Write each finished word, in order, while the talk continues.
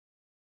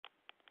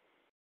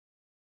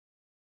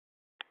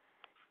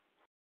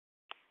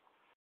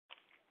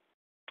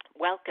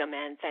Welcome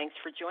and thanks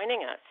for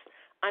joining us.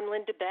 I'm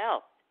Linda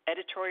Bell,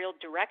 Editorial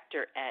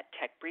Director at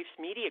Tech Briefs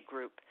Media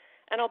Group,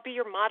 and I'll be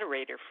your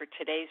moderator for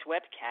today's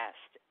webcast,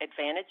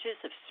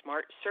 Advantages of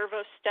Smart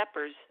Servo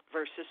Steppers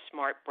versus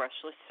Smart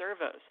Brushless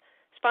Servos,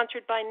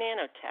 sponsored by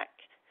Nanotec.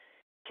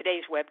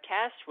 Today's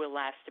webcast will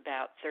last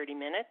about 30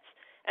 minutes,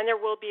 and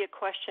there will be a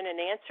question and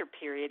answer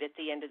period at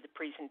the end of the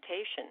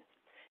presentation.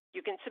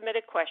 You can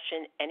submit a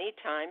question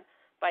anytime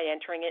by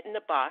entering it in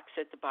the box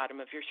at the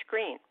bottom of your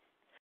screen.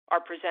 Our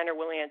presenter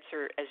will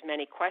answer as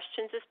many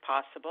questions as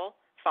possible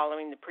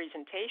following the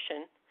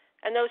presentation,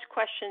 and those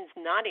questions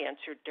not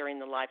answered during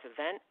the live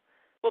event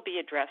will be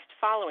addressed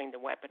following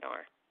the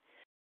webinar.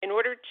 In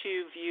order to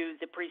view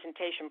the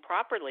presentation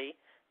properly,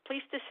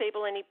 please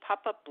disable any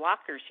pop-up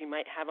blockers you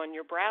might have on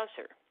your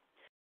browser.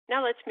 Now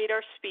let's meet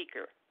our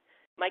speaker.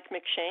 Mike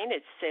McShane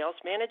is Sales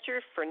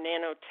Manager for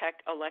Nanotec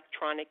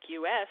Electronic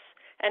US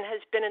and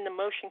has been in the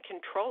motion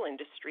control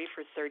industry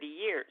for 30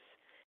 years.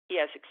 He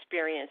has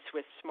experience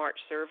with smart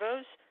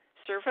servos,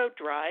 servo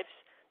drives,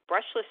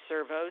 brushless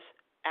servos,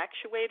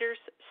 actuators,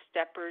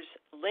 steppers,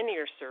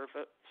 linear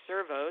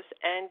servos,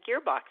 and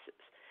gearboxes.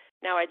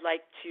 Now I'd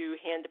like to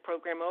hand the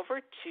program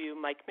over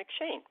to Mike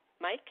McShane.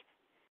 Mike?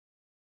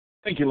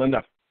 Thank you,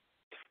 Linda.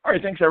 All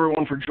right, thanks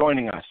everyone for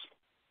joining us.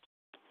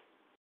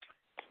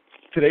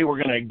 Today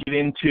we're going to get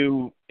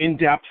into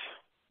in-depth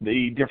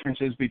the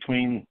differences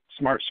between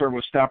smart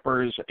servo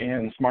steppers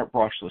and smart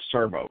brushless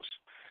servos.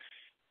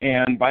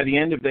 And by the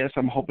end of this,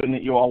 I'm hoping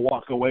that you all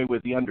walk away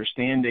with the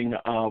understanding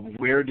of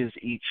where does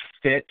each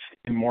fit,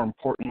 and more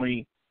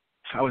importantly,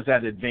 how is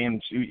that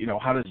advantage,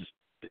 how does,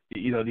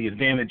 the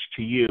advantage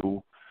to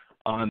you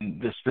on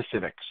the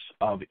specifics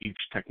of each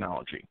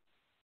technology.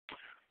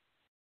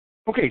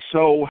 Okay,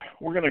 so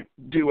we're going to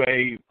do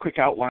a quick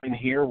outline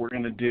here. We're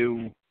going to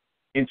do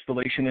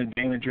installation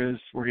advantages.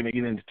 We're going to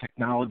get into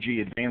technology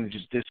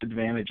advantages,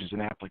 disadvantages,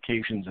 and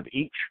applications of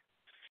each,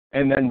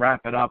 and then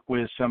wrap it up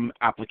with some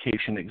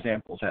application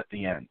examples at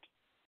the end.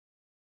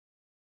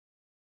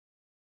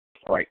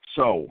 All right,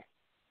 so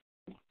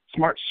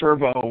smart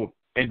servo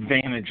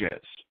advantages.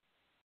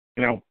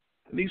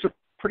 These are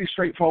pretty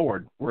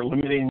straightforward. We're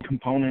eliminating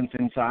components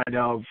inside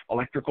of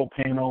electrical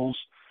panels,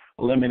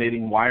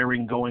 eliminating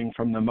wiring going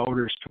from the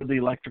motors to the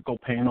electrical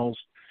panels.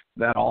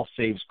 That all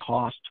saves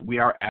cost. We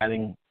are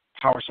adding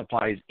power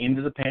supplies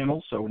into the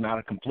panels, so not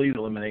a complete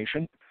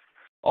elimination.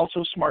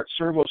 Also, smart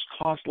servos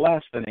cost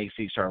less than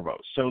AC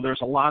servos, so there's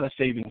a lot of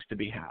savings to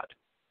be had.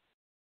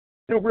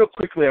 Real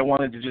quickly, I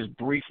wanted to just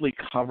briefly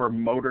cover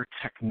motor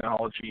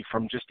technology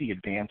from just the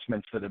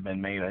advancements that have been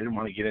made. I didn't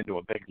want to get into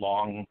a big,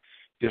 long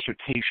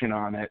dissertation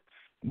on it,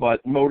 but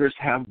motors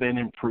have been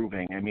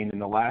improving. In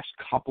the last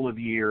couple of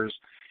years,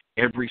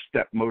 every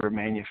step motor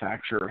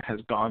manufacturer has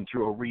gone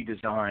through a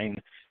redesign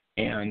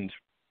and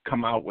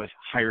come out with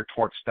higher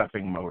torque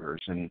stepping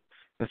motors, and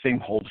the same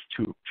holds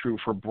true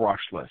for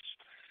brushless.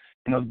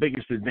 The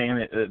biggest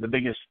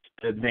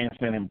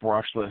advancement in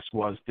brushless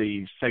was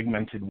the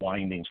segmented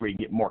windings, where you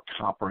get more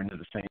copper into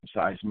the same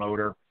size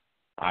motor,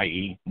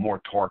 i.e. more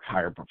torque,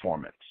 higher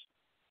performance.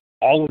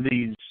 All of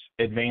these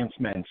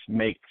advancements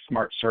make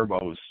smart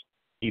servos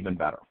even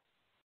better.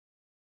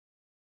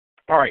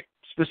 All right,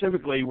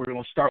 specifically, we're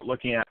going to start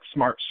looking at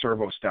smart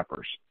servo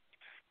steppers.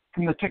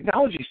 From the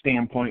technology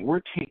standpoint,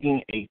 we're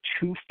taking a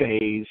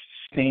two-phase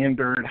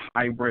standard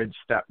hybrid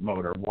step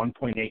motor,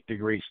 1.8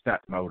 degree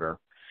step motor.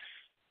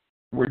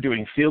 We're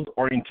doing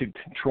field-oriented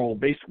control,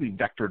 basically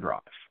vector drive.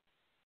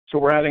 So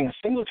we're adding a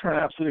single-turn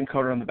absolute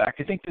encoder on the back.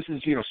 I think this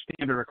is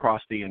standard across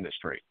the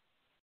industry.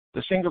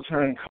 The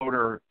single-turn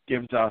encoder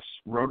gives us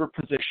rotor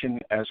position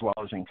as well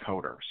as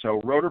encoder.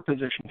 So rotor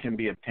position can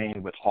be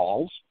obtained with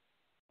Halls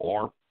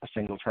or a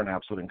single-turn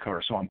absolute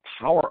encoder. So on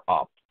power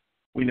up,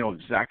 we know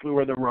exactly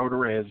where the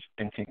rotor is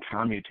and can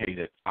commutate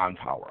it on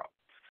power up.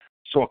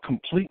 So a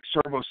complete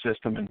servo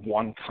system in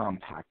one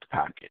compact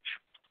package.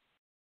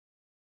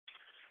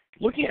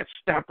 Looking at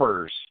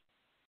steppers,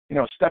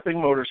 stepping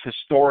motors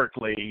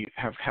historically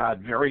have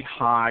had very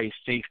high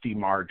safety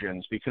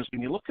margins because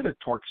when you look at a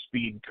torque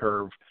speed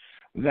curve,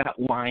 that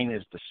line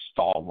is the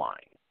stall line.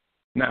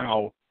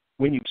 Now,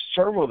 when you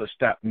servo the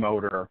step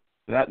motor,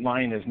 that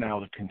line is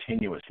now the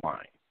continuous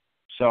line.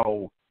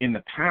 So in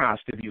the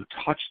past, if you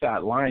touch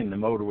that line, the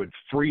motor would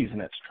freeze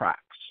in its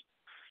tracks.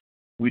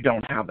 We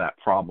don't have that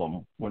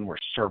problem when we're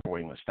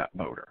servoing the step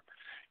motor.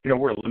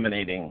 We're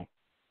eliminating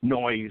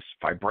noise,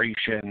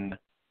 vibration.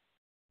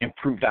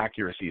 Improved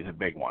accuracy is a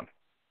big one.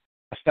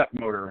 A step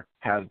motor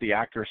has the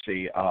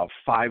accuracy of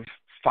 5%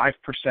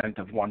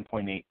 of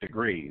 1.8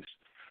 degrees,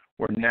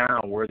 where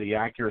now we're the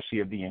accuracy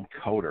of the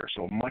encoder,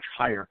 so a much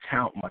higher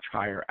count, much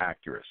higher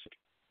accuracy.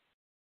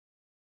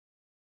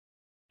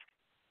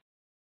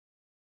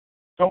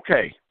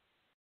 Okay,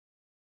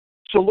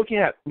 so looking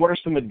at what are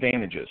some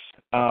advantages,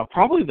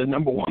 probably the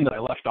number one that I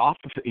left off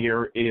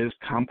here is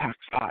compact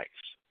size.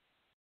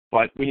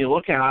 But when you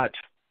look at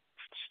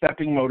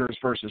stepping motors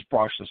versus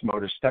brushless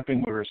motors,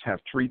 stepping motors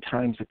have 3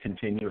 times the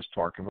continuous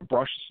torque of a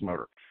brushless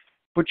motor.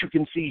 But you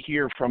can see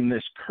here from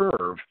this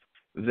curve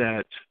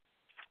that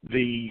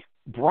the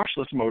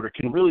brushless motor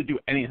can really do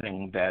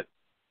anything that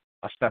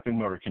a stepping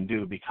motor can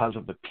do because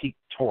of the peak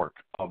torque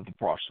of the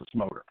brushless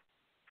motor.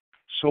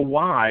 So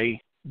why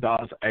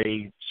does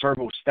a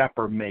servo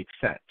stepper make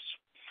sense?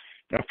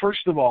 Now,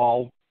 first of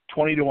all,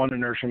 20-to-1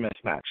 inertia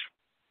mismatch.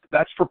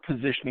 That's for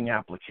positioning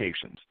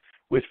applications.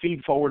 With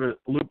feed-forward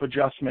loop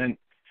adjustment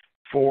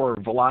for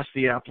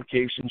velocity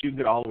applications, you can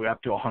get all the way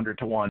up to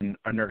 100-to-1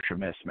 inertia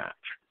mismatch.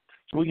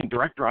 So we can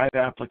direct drive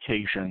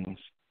applications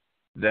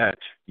that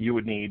you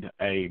would need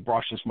a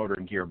brushless motor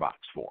and gearbox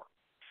for.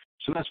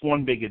 So that's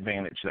one big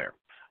advantage there.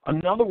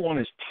 Another one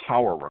is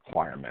power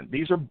requirement.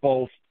 These are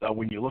both,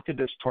 when you look at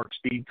this torque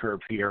speed curve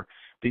here,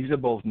 these are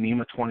both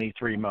NEMA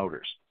 23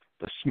 motors.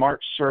 The Smart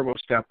Servo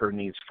Stepper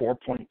needs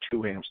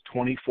 4.2 amps,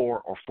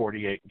 24 or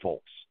 48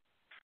 volts.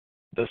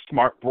 The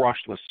Smart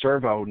Brushless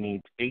Servo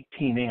needs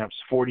 18 amps,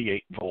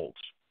 48 volts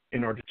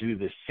in order to do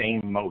the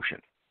same motion.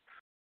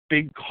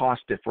 Big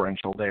cost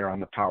differential there on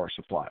the power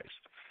supplies.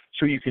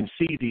 So you can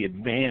see the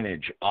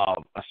advantage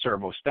of a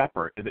servo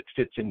stepper if it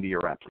fits into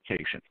your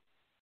application.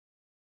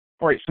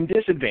 All right, some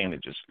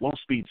disadvantages: low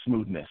speed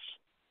smoothness.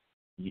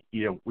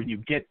 You know, when you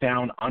get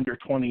down under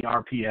 20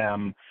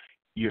 RPM,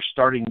 you're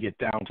starting to get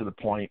down to the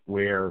point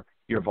where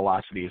your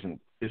velocity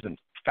isn't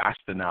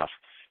fast enough,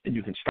 and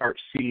you can start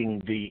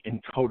seeing the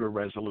encoder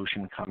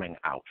resolution coming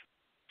out.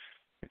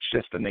 It's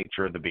just the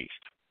nature of the beast.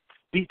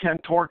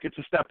 D10 torque, it's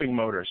a stepping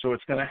motor, so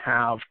it's going to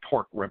have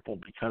torque ripple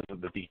because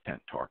of the D10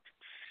 torque.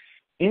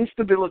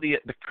 Instability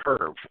at the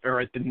curve, or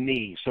at the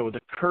knee, so the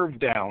curve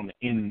down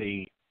in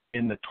the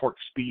torque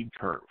speed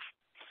curve.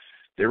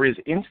 There is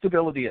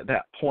instability at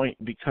that point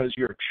because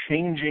you're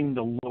changing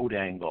the load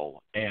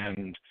angle,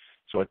 and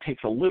so it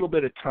takes a little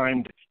bit of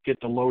time to get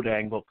the load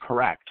angle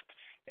correct,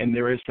 and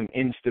there is some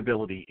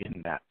instability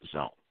in that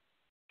zone.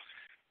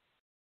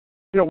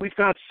 You know, we've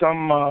got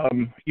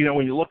some, you know,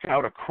 when you look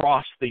out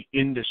across the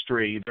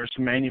industry, there's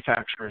some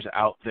manufacturers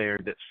out there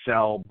that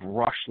sell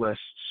brushless,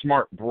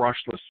 smart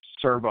brushless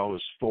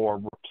servos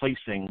for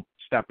replacing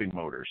stepping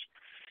motors.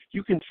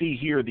 You can see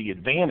here the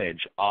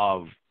advantage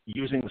of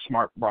using the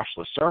smart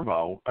brushless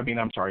servo,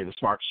 the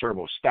smart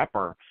servo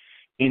stepper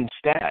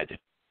instead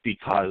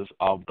because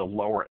of the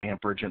lower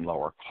amperage and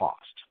lower cost.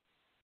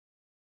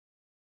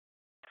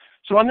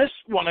 So on this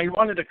one, I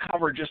wanted to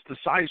cover just the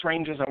size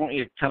ranges. I want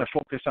you to kind of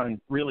focus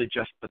on really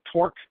just the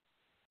torque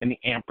and the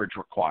amperage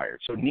required.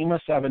 So NEMA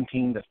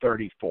 17 to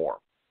 34.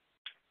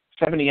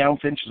 70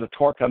 ounce-inches of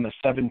torque on the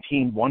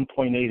 17,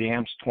 1.8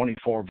 amps,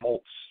 24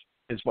 volts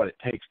is what it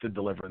takes to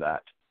deliver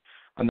that.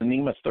 On the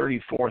NEMA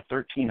 34,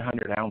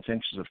 1,300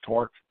 ounce-inches of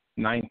torque,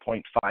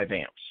 9.5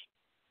 amps.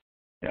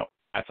 You know,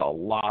 that's a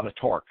lot of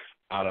torque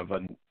out of a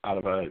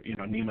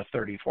NEMA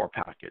 34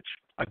 package.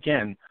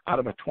 Again, out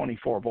of a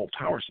 24-volt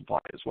power supply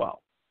as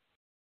well.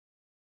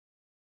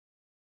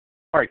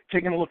 All right,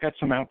 taking a look at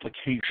some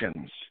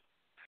applications.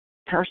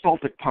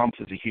 Peristaltic pumps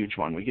is a huge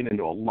one. We get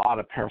into a lot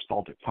of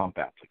peristaltic pump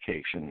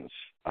applications,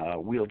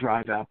 wheel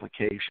drive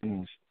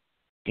applications,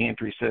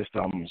 gantry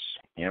systems.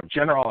 You know,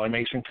 general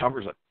automation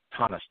covers a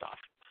ton of stuff.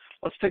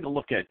 Let's take a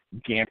look at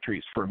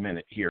gantries for a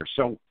minute here.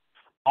 So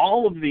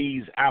all of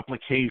these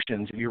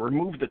applications, if you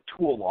remove the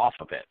tool off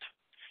of it,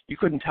 you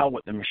couldn't tell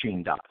what the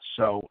machine does.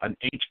 So an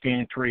H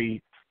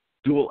gantry,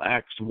 dual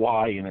X,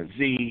 Y, and a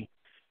Z,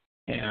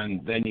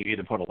 and then you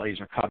either put a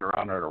laser cutter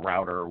on it, a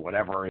router, or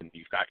whatever, and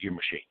you've got your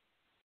machine.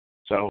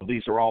 So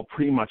these are all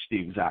pretty much the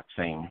exact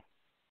same,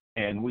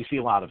 and we see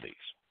a lot of these.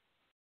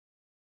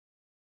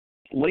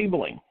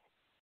 Labeling.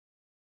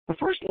 The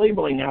first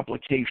labeling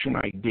application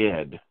I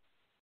did,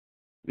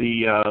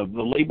 the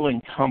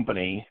labeling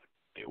company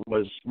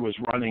was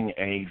running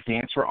a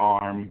dancer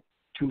arm,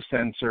 2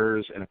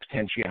 sensors, and a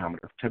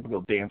potentiometer,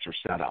 typical dancer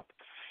setup.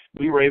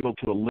 We were able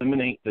to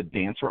eliminate the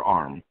dancer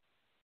arm,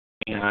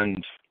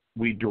 and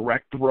we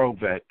direct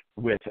drove it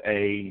with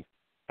a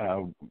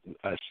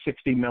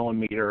 60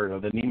 millimeter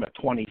of the NEMA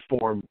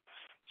 24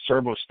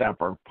 servo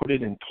stepper, put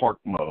it in torque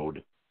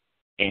mode,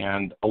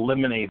 and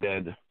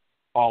eliminated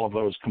all of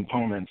those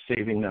components,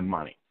 saving them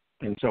money.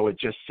 And so it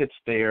just sits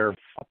there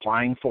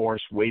applying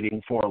force,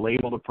 waiting for a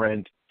label to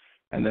print,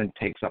 and then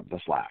takes up the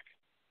slack.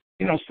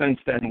 You know, since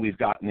then we've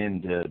gotten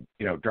into,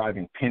 you know,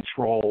 driving pinch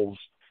rolls.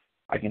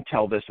 I can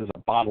tell this is a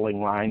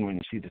bottling line when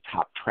you see the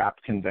top trap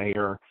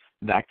conveyor.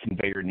 That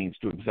conveyor needs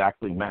to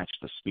exactly match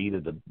the speed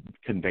of the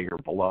conveyor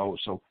below.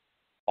 So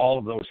all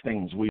of those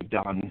things we've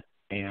done,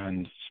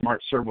 and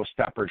smart servo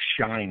steppers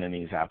shine in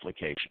these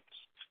applications.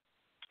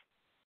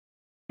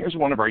 Here's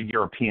one of our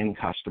European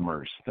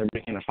customers. They're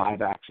making a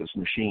 5-axis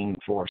machine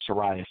for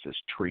psoriasis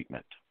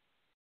treatment.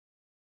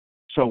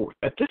 So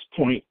at this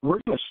point,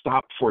 we're going to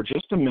stop for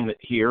just a minute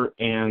here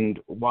and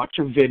watch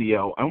a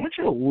video. I want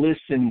you to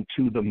listen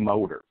to the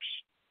motors.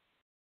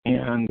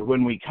 And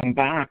when we come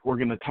back, we're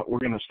going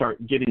to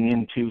start getting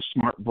into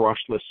smart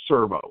brushless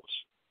servos.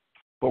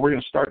 But we're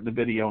going to start the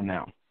video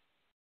now.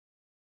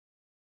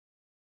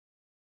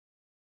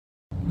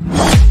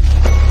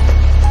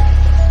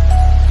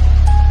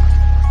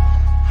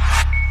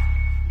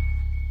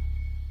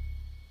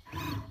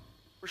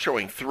 We're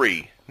showing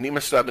 3 NEMA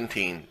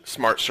 17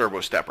 smart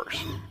servo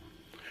steppers.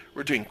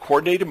 We're doing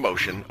coordinated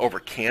motion over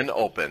can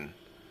open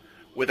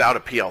without a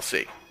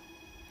PLC.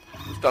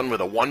 It's done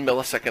with a 1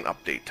 millisecond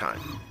update time.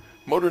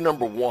 Motor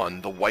number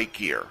 1, the white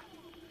gear,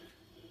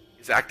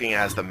 is acting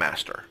as the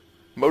master.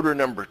 Motor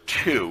number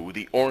 2,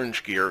 the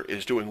orange gear,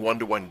 is doing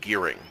one-to-one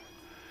gearing.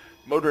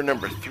 Motor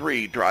number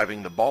 3,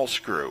 driving the ball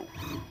screw,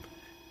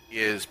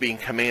 is being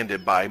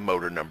commanded by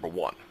motor number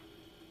 1.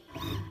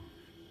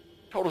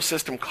 Total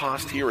system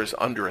cost here is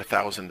under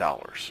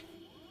 $1,000.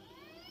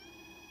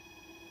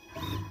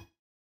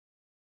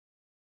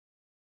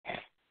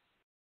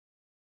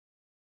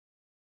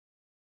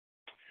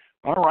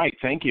 All right,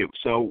 thank you.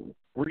 So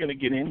we're going to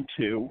get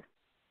into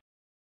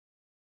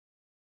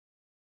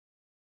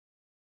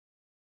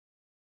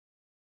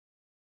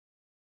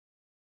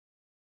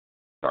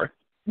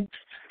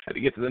had to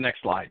get to the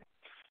next slide.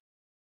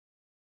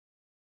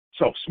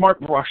 So smart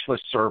brushless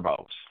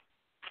servos.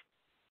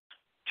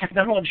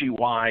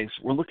 Technology-wise,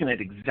 we're looking at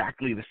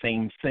exactly the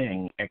same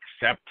thing,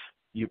 except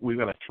we've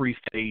got a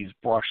three-phase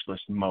brushless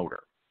motor.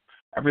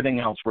 Everything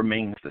else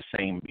remains the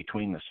same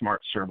between the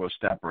smart servo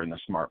stepper and the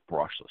smart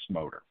brushless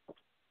motor.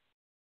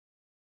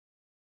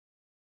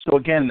 So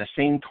again, the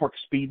same torque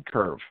speed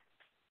curve.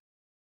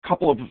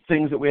 Couple of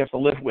things that we have to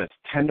live with: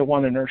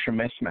 10-to-1 inertia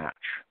mismatch.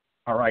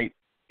 All right,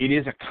 it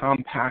is a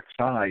compact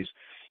size.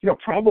 You know,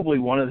 probably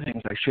one of the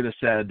things I should have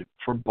said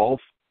for both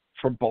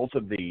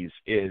of these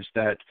is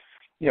that,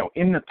 you know,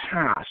 in the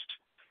past,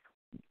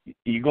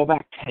 you go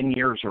back 10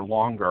 years or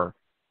longer,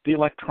 the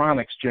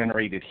electronics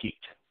generated heat.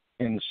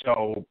 And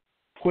so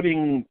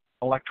putting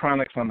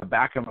electronics on the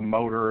back of a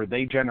motor,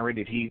 they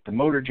generated heat, the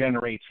motor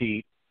generates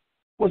heat,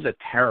 was a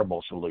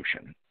terrible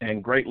solution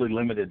and greatly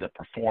limited the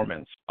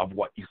performance of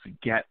what you could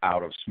get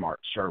out of smart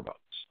servos.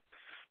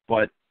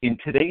 But in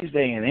today's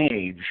day and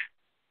age,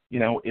 you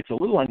know, it's a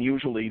little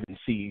unusual to even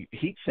see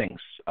heat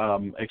sinks,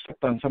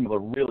 except on some of the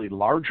really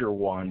larger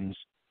ones.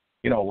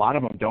 You know, a lot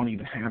of them don't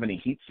even have any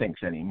heat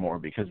sinks anymore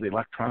because the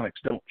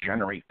electronics don't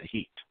generate the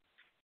heat.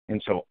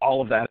 And so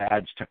all of that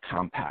adds to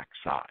compact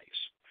size.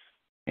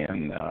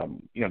 And,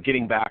 you know,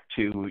 getting back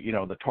to, you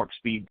know, the torque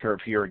speed curve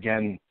here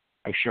again,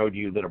 I showed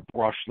you that a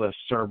brushless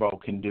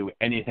servo can do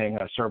anything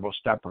a servo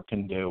stepper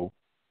can do,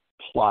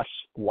 plus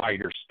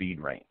wider speed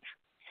range.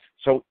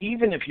 So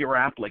even if your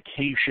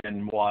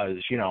application was,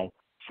 you know,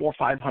 400 or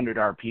 500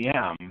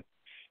 RPM,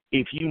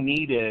 if you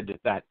needed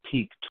that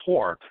peak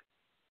torque,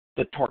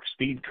 the torque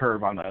speed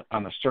curve on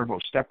a servo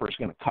stepper is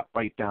going to cut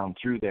right down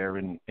through there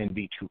and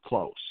be too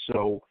close.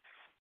 So,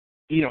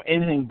 you know,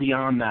 anything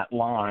beyond that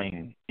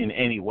line in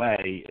any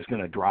way is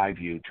going to drive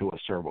you to a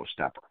servo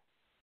stepper.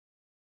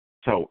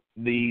 So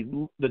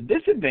the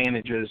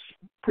disadvantage is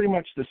pretty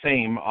much the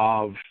same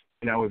of,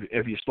 you know,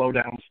 if you slow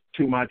down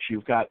too much,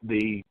 you've got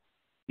the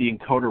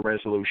encoder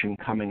resolution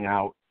coming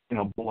out, you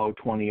know, below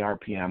 20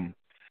 RPM.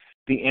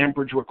 The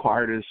amperage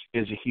required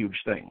is a huge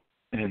thing.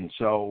 And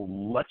so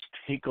let's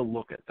take a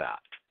look at that.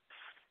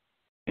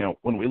 You know,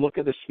 when we look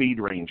at the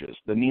speed ranges,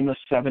 the NEMA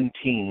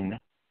 17,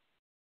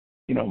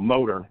 you know,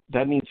 motor,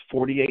 that needs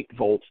 48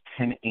 volts,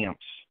 10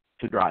 amps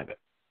to drive it.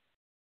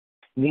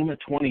 NEMA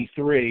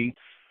 23,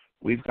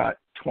 we've got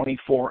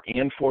 24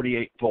 and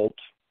 48 volt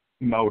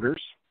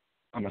motors.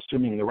 I'm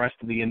assuming the rest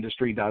of the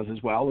industry does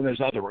as well, and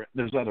there's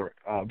other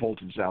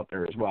voltages out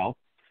there as well.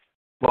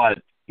 But,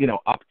 you know,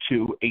 up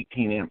to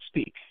 18 amps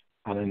peak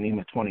on a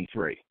NEMA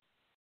 23.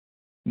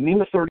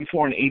 NEMA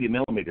 34 and 80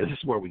 millimeter, this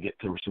is where we get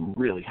to some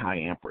really high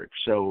amperage.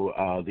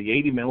 So the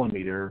 80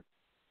 millimeter,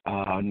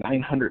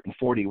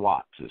 940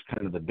 watts is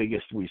kind of the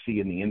biggest we see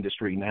in the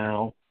industry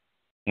now.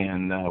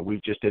 And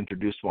we've just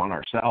introduced one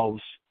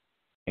ourselves.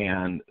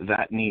 And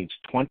that needs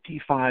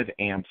 25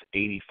 amps,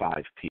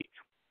 85 peak.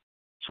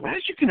 So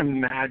as you can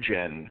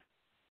imagine,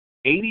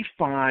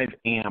 85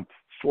 amp,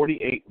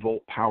 48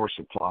 volt power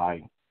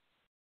supply,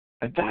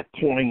 at that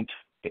point,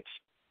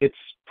 it's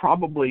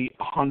probably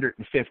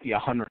 150,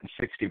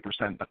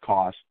 160% the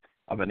cost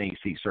of an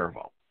AC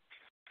servo.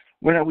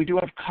 Well, we do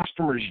have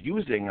customers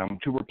using them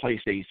to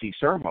replace AC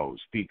servos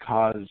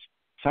because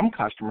some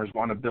customers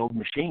want to build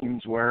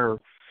machines where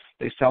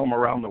they sell them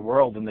around the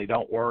world and they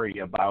don't worry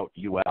about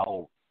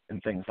UL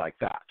and things like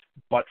that.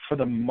 But for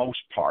the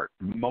most part,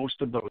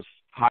 most of those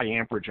high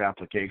amperage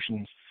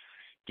applications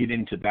get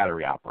into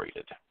battery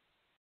operated.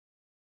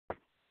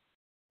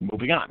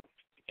 Moving on.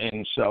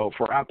 And so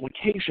for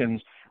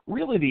applications,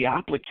 really the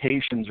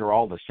applications are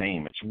all the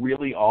same. It's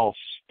really all,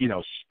 you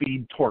know,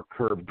 speed torque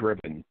curve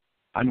driven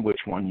on which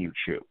one you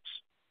choose.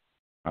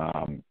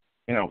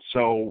 You know,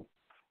 so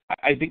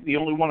I think the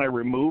only one I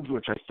removed,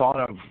 which I thought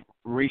of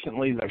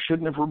recently that I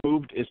shouldn't have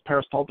removed, is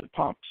peristaltic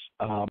pumps.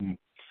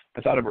 I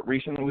thought of it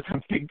recently with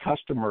a big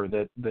customer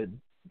that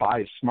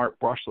buys smart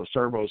brushless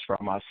servos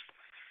from us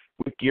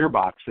with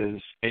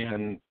gearboxes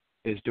and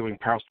is doing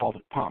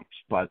peristaltic pumps.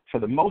 But for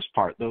the most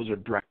part, those are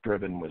direct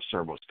driven with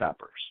servo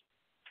steppers.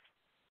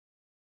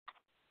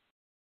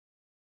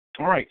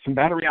 All right, some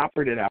battery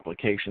operated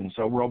applications.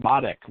 So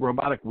robotic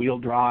wheel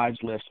drives,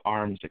 lifts,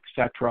 arms,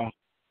 etc.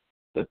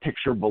 The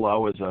picture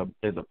below is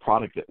a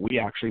product that we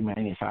actually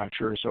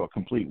manufacture. So a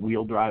complete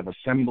wheel drive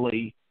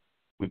assembly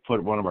We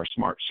put one of our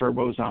smart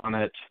servos on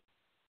it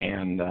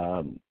and,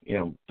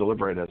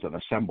 deliver it as an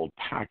assembled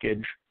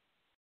package.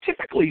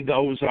 Typically,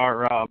 those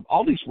are,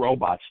 all these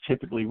robots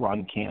typically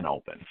run can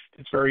open.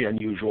 It's very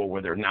unusual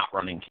where they're not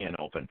running can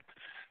open.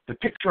 The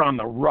picture on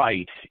the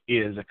right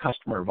is a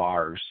customer of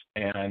ours,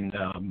 and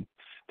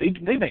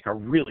they make a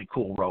really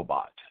cool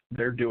robot.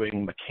 They're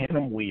doing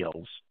Mecanum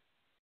wheels,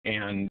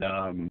 and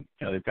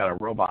they've got a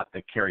robot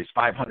that carries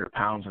 500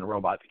 pounds and a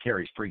robot that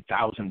carries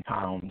 3,000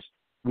 pounds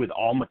with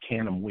all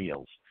Mecanum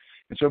wheels.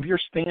 And so if you're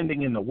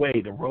standing in the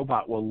way, the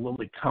robot will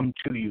literally come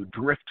to you,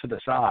 drift to the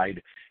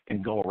side,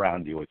 and go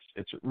around you.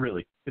 It's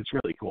really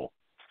cool.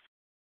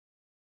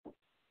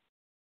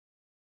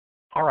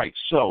 All right,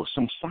 so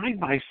some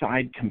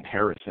side-by-side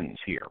comparisons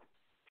here.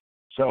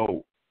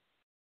 So,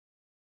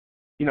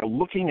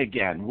 looking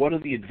again, what are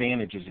the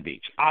advantages of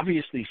each?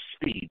 Obviously,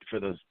 speed for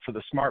the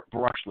smart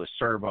brushless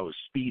servos.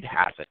 Speed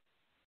has it.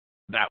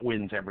 That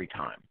wins every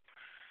time.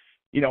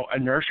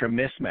 Inertia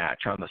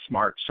mismatch on the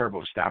smart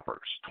servo steppers,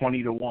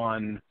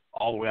 20-1,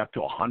 all the way up to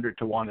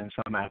 100-1 in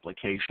some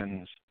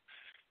applications.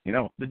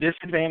 The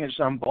disadvantage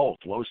on both,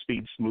 low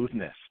speed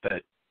smoothness,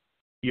 that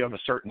you have a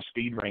certain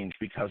speed range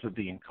because of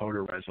the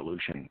encoder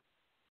resolution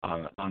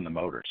on the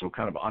motor. So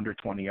kind of under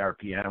 20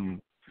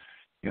 RPM,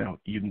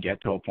 you can get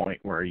to a point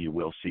where you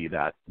will see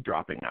that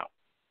dropping out.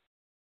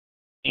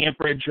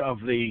 Amperage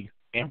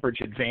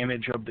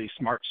advantage of the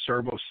smart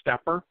servo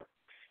stepper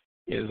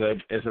is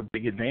a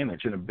big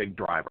advantage and a big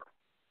driver.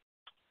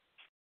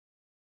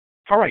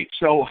 All right,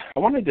 so I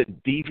wanted to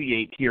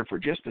deviate here for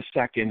just a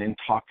second and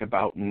talk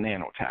about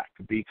Nanotec,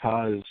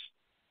 because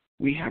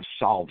we have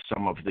solved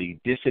some of the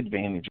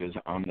disadvantages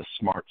on the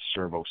smart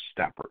servo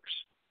steppers.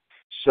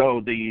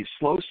 So the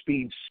slow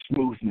speed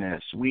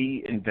smoothness,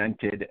 we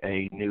invented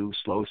a new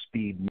slow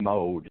speed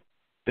mode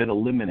that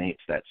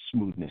eliminates that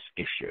smoothness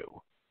issue.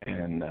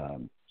 And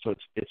so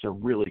it's a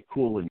really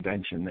cool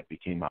invention that we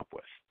came up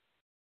with.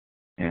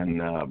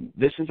 And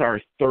this is our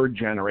third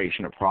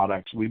generation of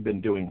products. We've been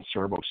doing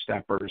servo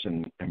steppers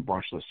and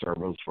brushless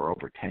servos for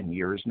over 10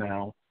 years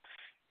now.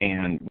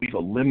 And we've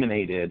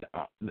eliminated,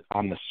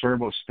 on the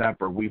servo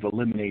stepper, we've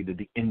eliminated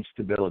the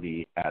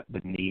instability at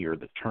the knee or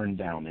the turn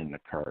down in the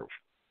curve.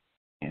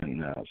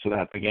 And so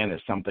that, again,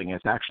 is something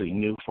that's actually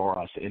new for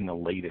us in the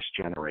latest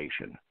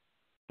generation.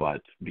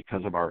 But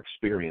because of our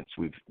experience,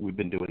 we've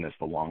been doing this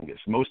the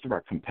longest. Most of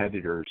our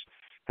competitors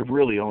have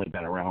really only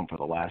been around for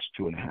the last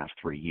 2.5,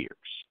 3 years.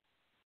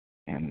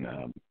 And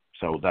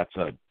so that's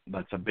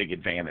a big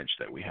advantage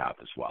that we have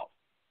as well.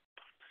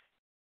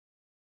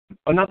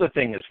 Another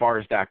thing as far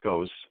as that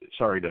goes,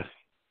 sorry to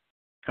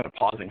kind of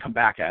pause and come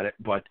back at it,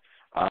 but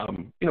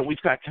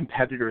we've got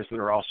competitors that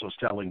are also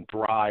selling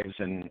drives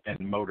and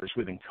motors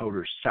with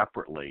encoders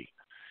separately.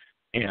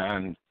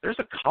 And there's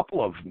a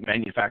couple of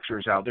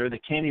manufacturers out there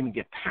that can't even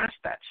get past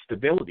that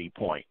stability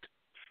point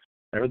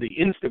or the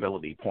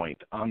instability point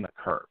on the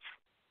curve.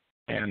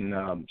 And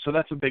so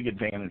that's a big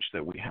advantage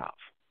that we have.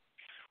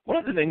 One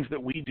of the things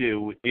that we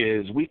do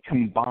is we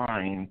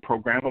combine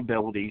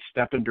programmability,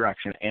 step and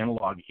direction,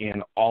 analog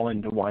in all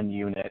into one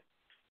unit,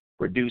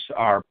 reduce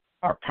our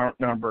part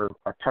number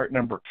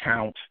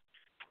count,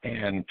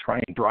 and try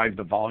and drive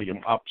the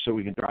volume up so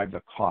we can drive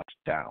the cost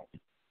down.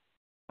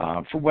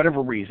 For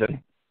whatever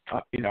reason,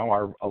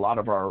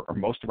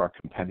 most of our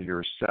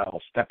competitors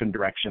sell step and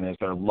direction as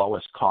their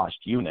lowest cost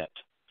unit,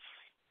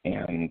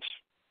 and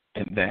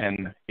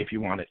then if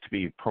you want it to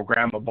be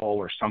programmable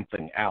or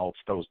something else,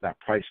 that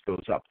price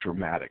goes up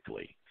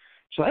dramatically.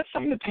 So that's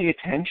something to pay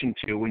attention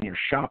to when you're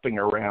shopping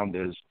around,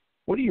 is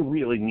what do you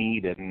really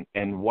need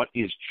and what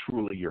is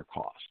truly your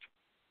cost.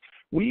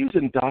 We use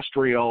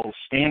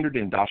standard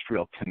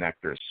industrial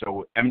connectors,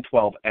 so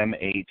M12,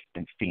 M8,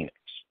 and Phoenix.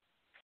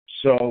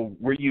 So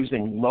we're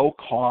using low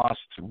cost,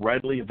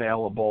 readily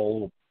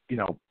available,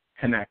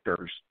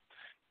 connectors.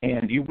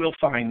 And you will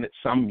find that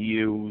some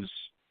use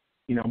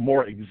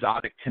more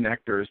exotic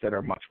connectors that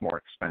are much more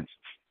expensive.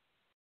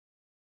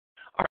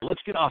 All right,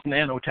 let's get off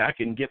Nanotec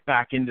and get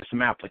back into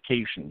some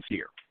applications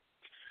here.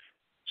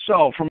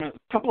 So from a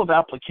couple of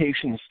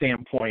application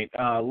standpoint,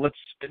 now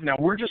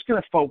we're just going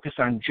to focus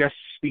on just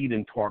speed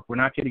and torque. We're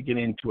not going to get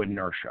into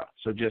inertia,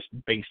 so just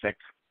basic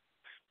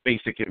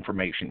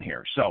information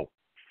here. So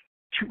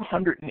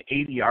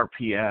 280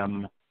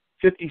 RPM,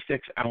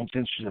 56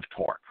 ounce-inches of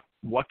torque.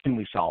 What can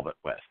we solve it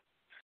with?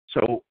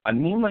 So a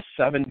NEMA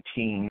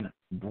 17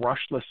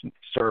 brushless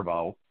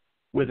servo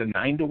with a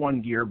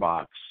 9-to-1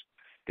 gearbox.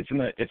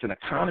 It's an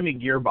economy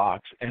gearbox,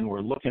 and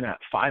we're looking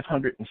at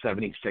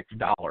 $576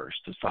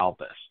 to solve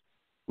this.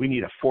 We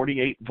need a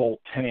 48-volt,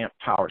 10-amp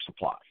power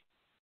supply.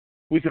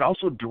 We could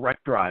also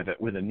direct drive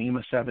it with a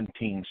NEMA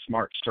 17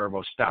 smart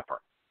servo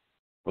stepper.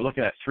 We're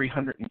looking at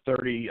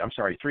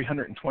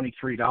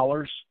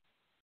 $323,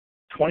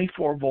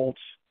 24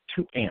 volts,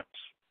 2 amps.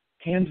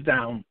 Hands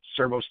down,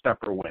 servo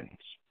stepper wins.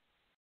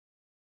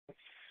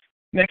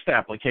 Next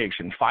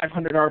application,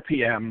 500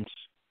 RPMs,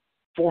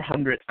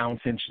 400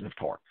 ounce-inches of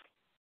torque.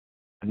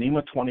 A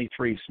NEMA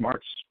 23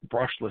 smart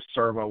brushless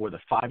servo with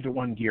a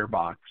 5-to-1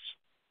 gearbox.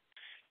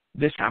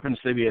 This happens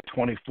to be a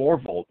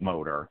 24-volt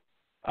motor,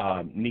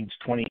 needs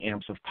 20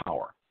 amps of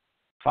power,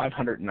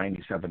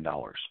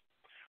 $597.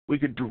 We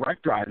could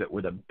direct drive it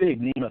with a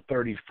big NEMA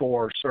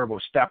 34 servo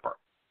stepper,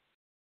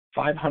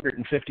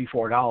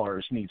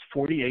 $554, needs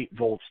 48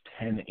 volts,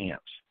 10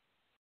 amps.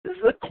 This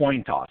is a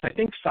coin toss. I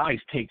think size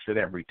takes it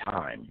every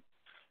time.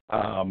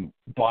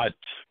 But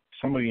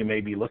some of you may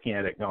be looking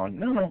at it going,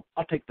 no,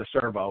 I'll take the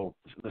servo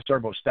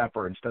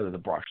stepper instead of the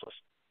brushless.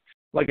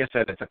 Like I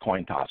said, it's a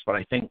coin toss, but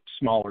I think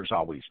smaller is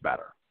always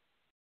better.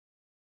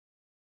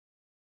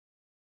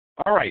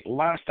 All right,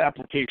 last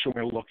application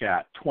we're going to look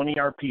at, 20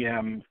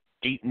 RPM,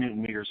 8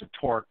 newton meters of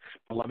torque,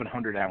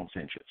 1,100 ounce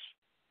inches.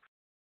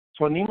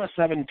 So a NEMA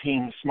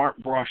 17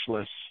 smart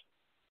brushless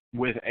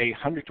with a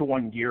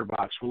 100-to-1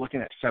 gearbox, we're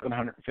looking at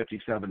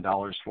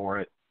 $757 for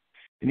it.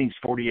 It needs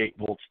 48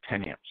 volts,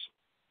 10 amps.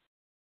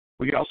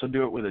 We could also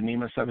do it with a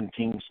NEMA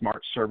 17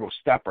 smart servo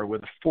stepper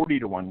with a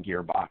 40-to-1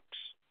 gearbox.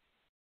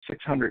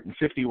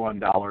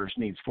 $651,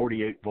 needs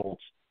 48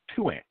 volts,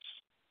 2 amps.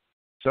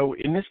 So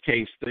in this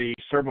case, the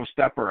servo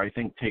stepper, I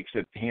think, takes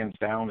it hands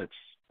down. It's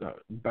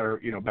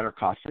better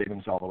cost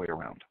savings all the way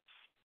around.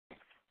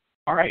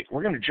 All right,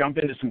 we're going to jump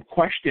into some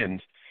questions.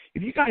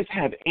 If you guys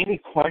have any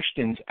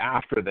questions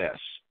after this,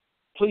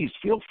 please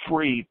feel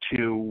free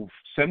to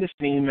send us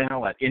an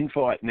email at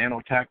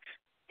info@nanotech,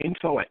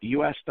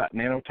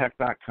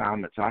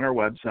 info@us.nanotech.com. It's on our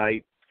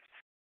website.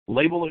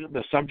 Label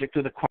the subject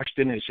of the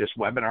question as just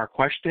webinar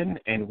question,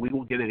 and we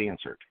will get it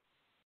answered.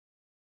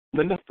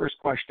 Linda, first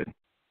question.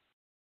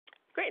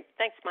 Great.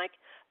 Thanks, Mike.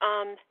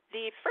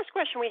 The first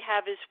question we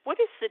have is, what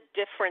is the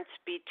difference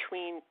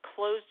between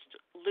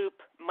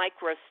closed-loop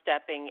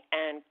microstepping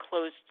and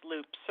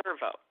closed-loop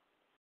servo?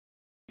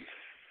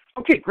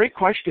 Okay, great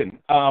question.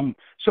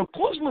 So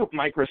closed-loop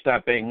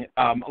microstepping,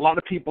 a lot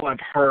of people have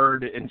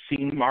heard and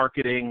seen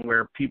marketing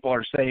where people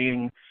are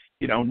saying,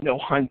 no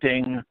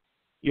hunting,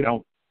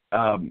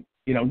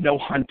 no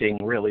hunting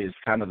really is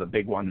kind of the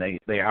big one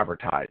they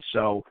advertise.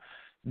 So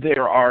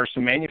there are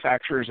some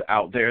manufacturers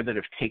out there that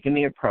have taken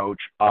the approach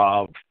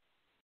of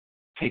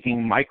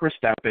taking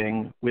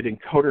microstepping with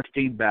encoder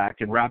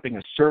feedback and wrapping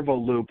a servo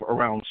loop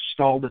around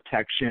stall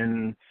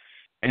detection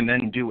and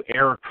then do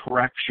error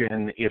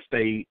correction if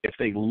they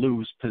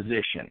lose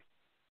position.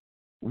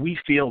 We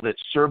feel that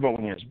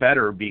servoing is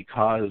better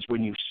because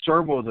when you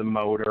servo the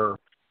motor,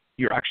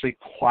 you're actually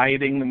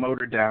quieting the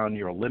motor down,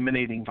 you're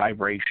eliminating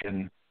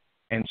vibration,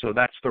 and so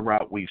that's the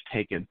route we've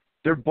taken.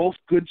 They're both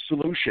good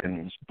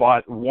solutions,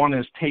 but one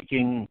is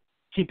keeping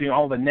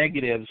all the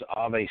negatives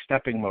of a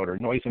stepping motor,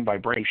 noise and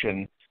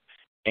vibration,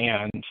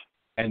 and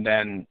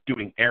then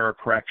doing error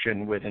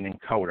correction with an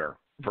encoder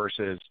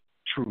versus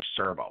true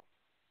servo.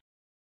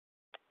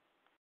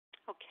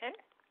 Okay,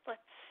 let's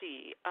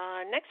see.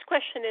 Next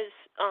question is,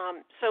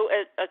 so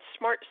a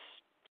smart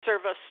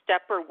servo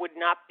stepper would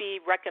not be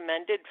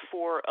recommended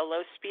for a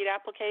low-speed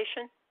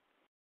application?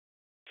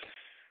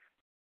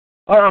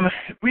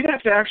 We'd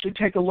have to actually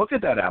take a look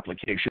at that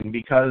application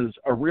because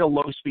a real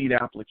low-speed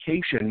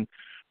application,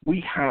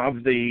 we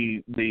have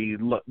the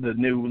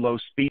new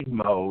low-speed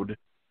mode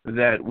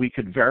that we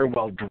could very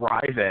well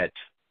drive it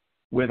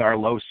with our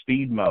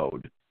low-speed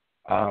mode.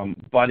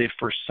 But if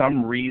for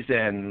some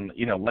reason,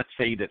 let's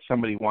say that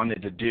somebody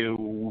wanted to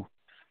do,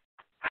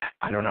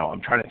 I don't know,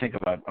 I'm trying to think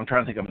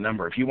of a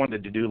number. If you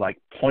wanted to do like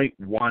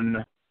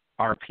 0.1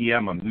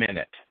 RPM a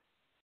minute,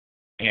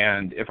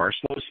 and if our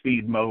slow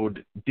speed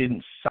mode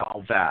didn't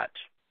solve that,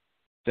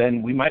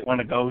 then we might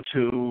want to go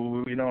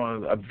to,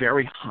 a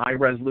very high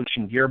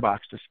resolution gearbox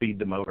to speed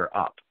the motor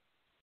up.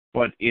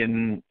 But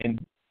in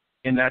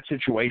that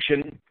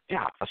situation,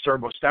 yeah, a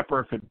servo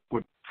stepper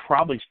would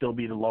probably still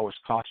be the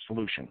lowest cost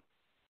solution.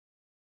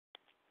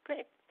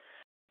 Great.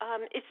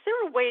 Is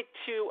there a way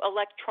to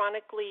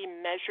electronically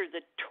measure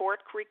the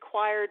torque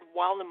required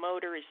while the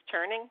motor is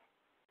turning?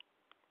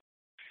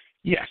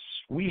 Yes,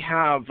 we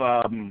have.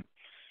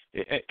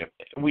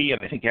 We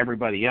and I think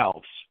everybody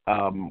else,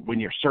 when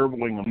you're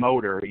servoing a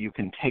motor, you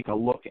can take a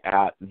look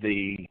at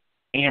the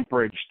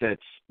amperage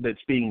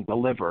that's being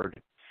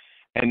delivered,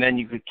 and then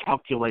you could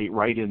calculate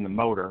right in the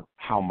motor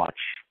how much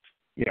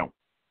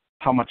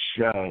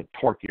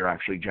torque you're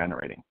actually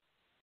generating,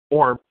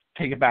 or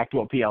take it back to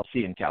a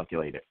PLC and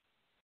calculate it.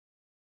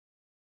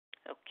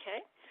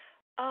 Okay.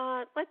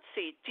 Let's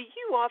see. Do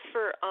you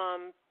offer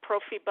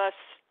Profibus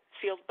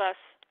field bus?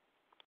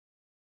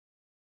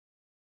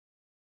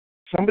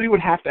 Somebody would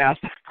have to ask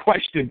that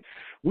question.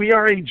 We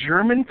are a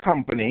German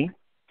company,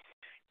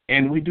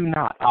 and we do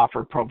not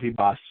offer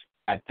Profibus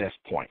at this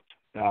point.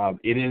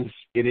 It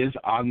is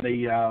on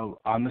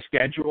the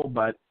schedule,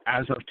 but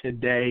as of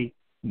today,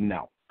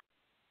 no.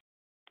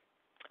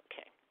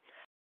 Okay.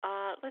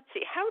 Let's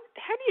see. How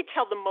do you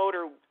tell the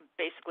motor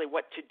basically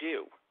what to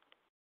do?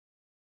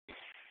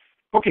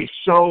 Okay,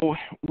 so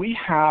we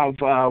have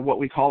what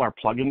we call our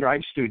plug-and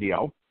drive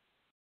studio,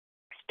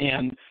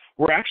 and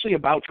we're actually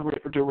about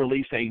to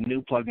release a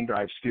new plug-and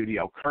drive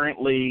studio.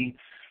 Currently,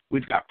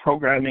 we've got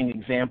programming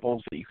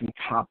examples that you can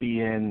copy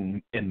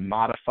in and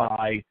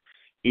modify.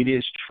 It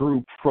is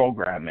true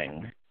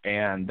programming,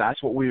 and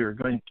that's what we are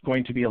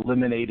going to be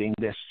eliminating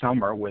this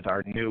summer with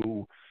our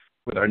new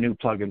with our new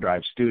Plug and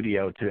Drive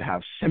Studio to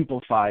have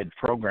simplified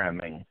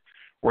programming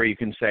where you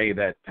can say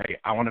that, hey,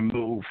 I want to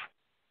move,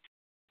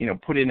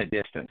 put in a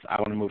distance. I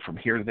want to move from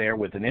here to there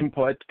with an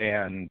input,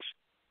 and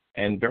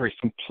very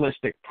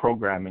simplistic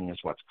programming is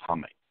what's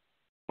coming.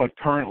 But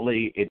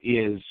currently it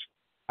is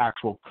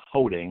actual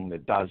coding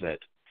that does it.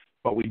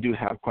 But we do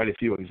have quite a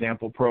few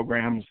example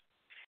programs,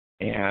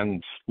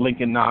 and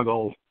Lincoln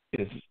Noggle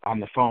is on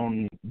the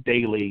phone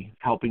daily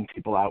helping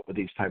people out with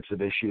these types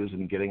of issues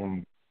and getting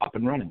them up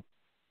and running.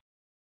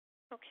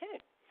 Okay.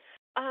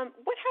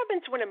 What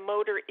happens when a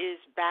motor is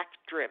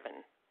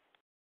back-driven?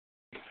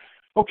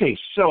 Okay,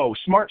 so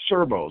smart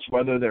servos,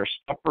 whether they're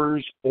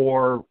steppers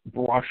or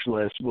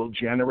brushless, will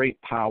generate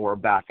power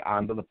back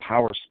onto the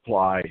power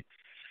supply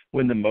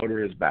when the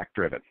motor is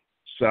back-driven.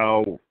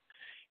 So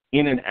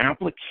in an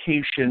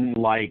application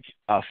like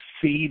a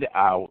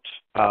feed-out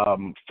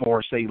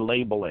for, say,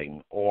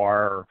 labeling,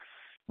 or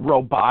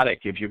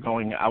robotic, if you're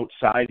going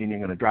outside and you're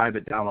going to drive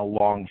it down a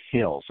long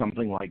hill,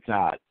 something like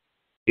that,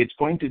 it's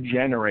going to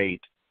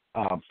generate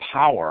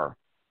power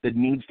that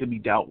needs to be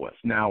dealt with.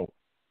 Now,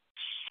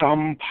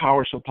 some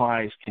power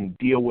supplies can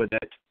deal with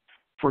it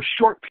for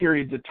short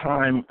periods of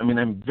time.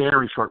 In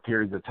very short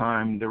periods of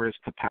time, there is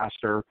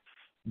capacitor,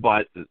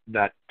 but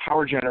that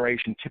power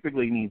generation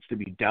typically needs to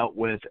be dealt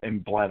with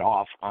and bled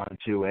off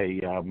onto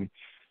a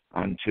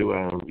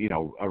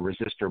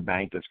resistor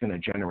bank that's going to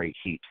generate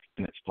heat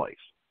in its place.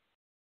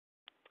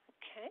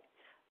 Okay.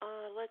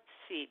 Let's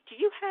see. Do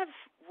you have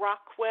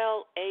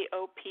Rockwell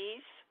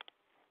AOPs?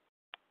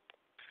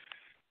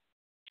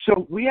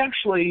 So we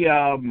actually,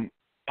 on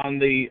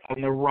the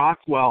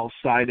Rockwell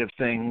side of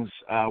things,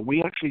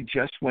 we actually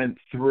just went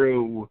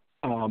through,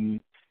 and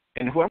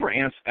whoever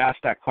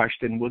asked that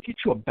question will get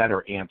you a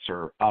better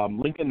answer.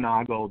 Lincoln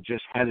Noggle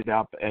just headed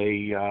up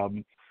a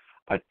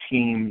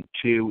team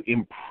to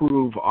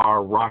improve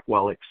our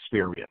Rockwell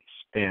experience,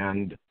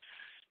 and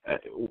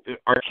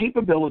our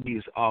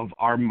capabilities of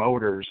our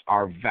motors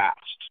are vast.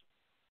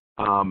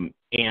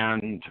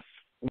 And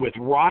with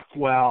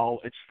Rockwell,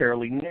 it's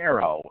fairly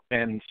narrow,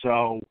 and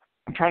so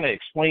I'm trying to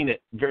explain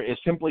it as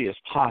simply as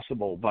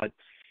possible. But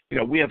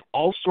we have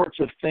all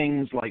sorts of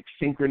things like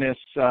synchronous.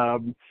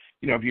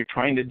 If you're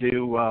trying to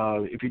do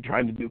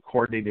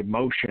coordinated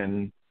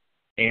motion,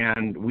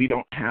 and we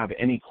don't have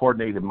any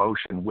coordinated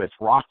motion with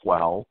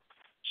Rockwell,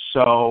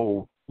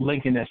 so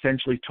Lincoln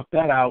essentially took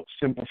that out,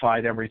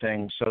 simplified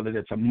everything so that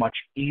it's a much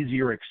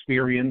easier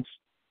experience.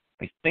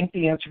 I think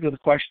the answer to the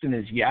question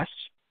is yes,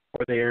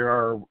 or they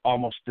are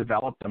almost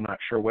developed. I'm not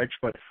sure which,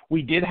 but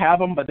we did have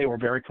them, but they were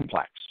very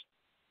complex.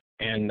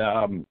 And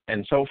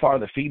so far,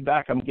 the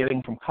feedback I'm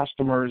getting from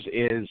customers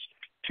is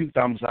 2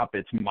 thumbs up.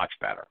 It's much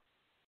better.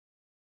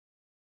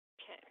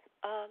 Okay.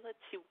 Let's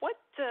see. What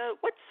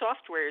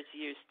software is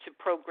used to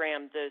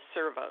program the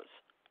servos?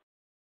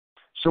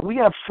 So we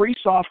have free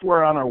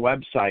software on our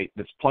website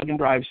that's Plug and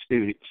Drive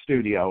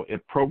Studio.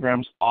 It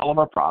programs all of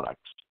our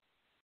products,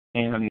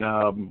 and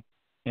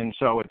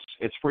so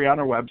it's free on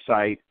our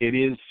website. It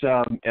is,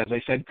 as I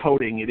said,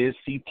 coding. It is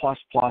C++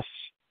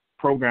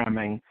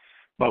 programming,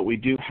 but we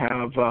do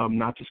have,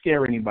 not to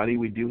scare anybody,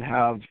 we do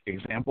have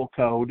example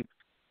code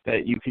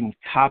that you can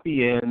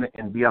copy in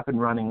and be up and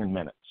running in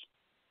minutes.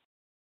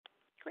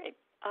 Great.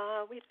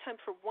 We have time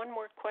for one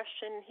more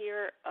question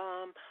here.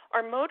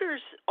 Are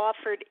motors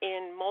offered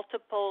in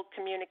multiple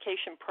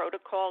communication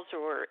protocols,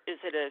 or is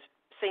it a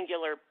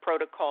singular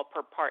protocol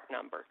per part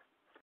number?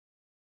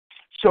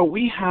 So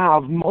we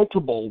have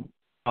multiple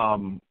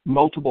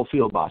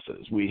field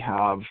buses. We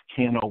have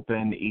CAN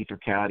Open,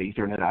 EtherCAT,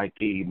 Ethernet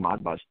IP,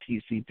 Modbus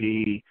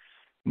TCP,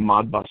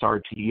 Modbus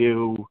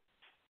RTU,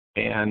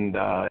 and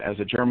as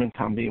a German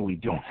company, we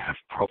don't have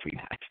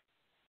Profinet.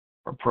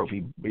 Or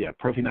Profinet,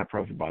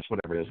 Profibus,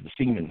 whatever it is, the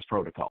Siemens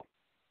protocol.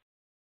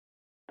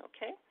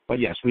 Okay. But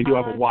yes, we do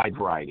have a wide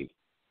variety.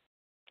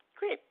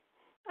 Great.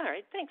 All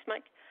right. Thanks,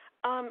 Mike.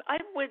 I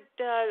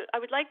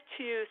would like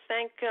to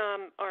thank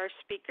our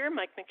speaker,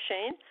 Mike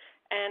McShane,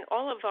 and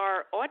all of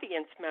our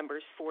audience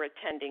members for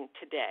attending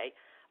today.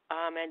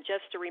 And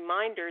just a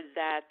reminder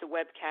that the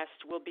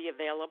webcast will be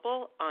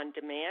available on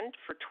demand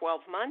for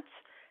 12 months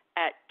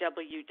at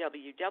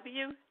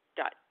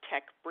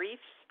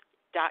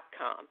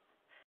www.techbriefs.com.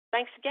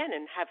 Thanks again,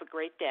 and have a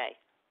great day.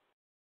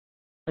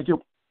 Thank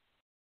you.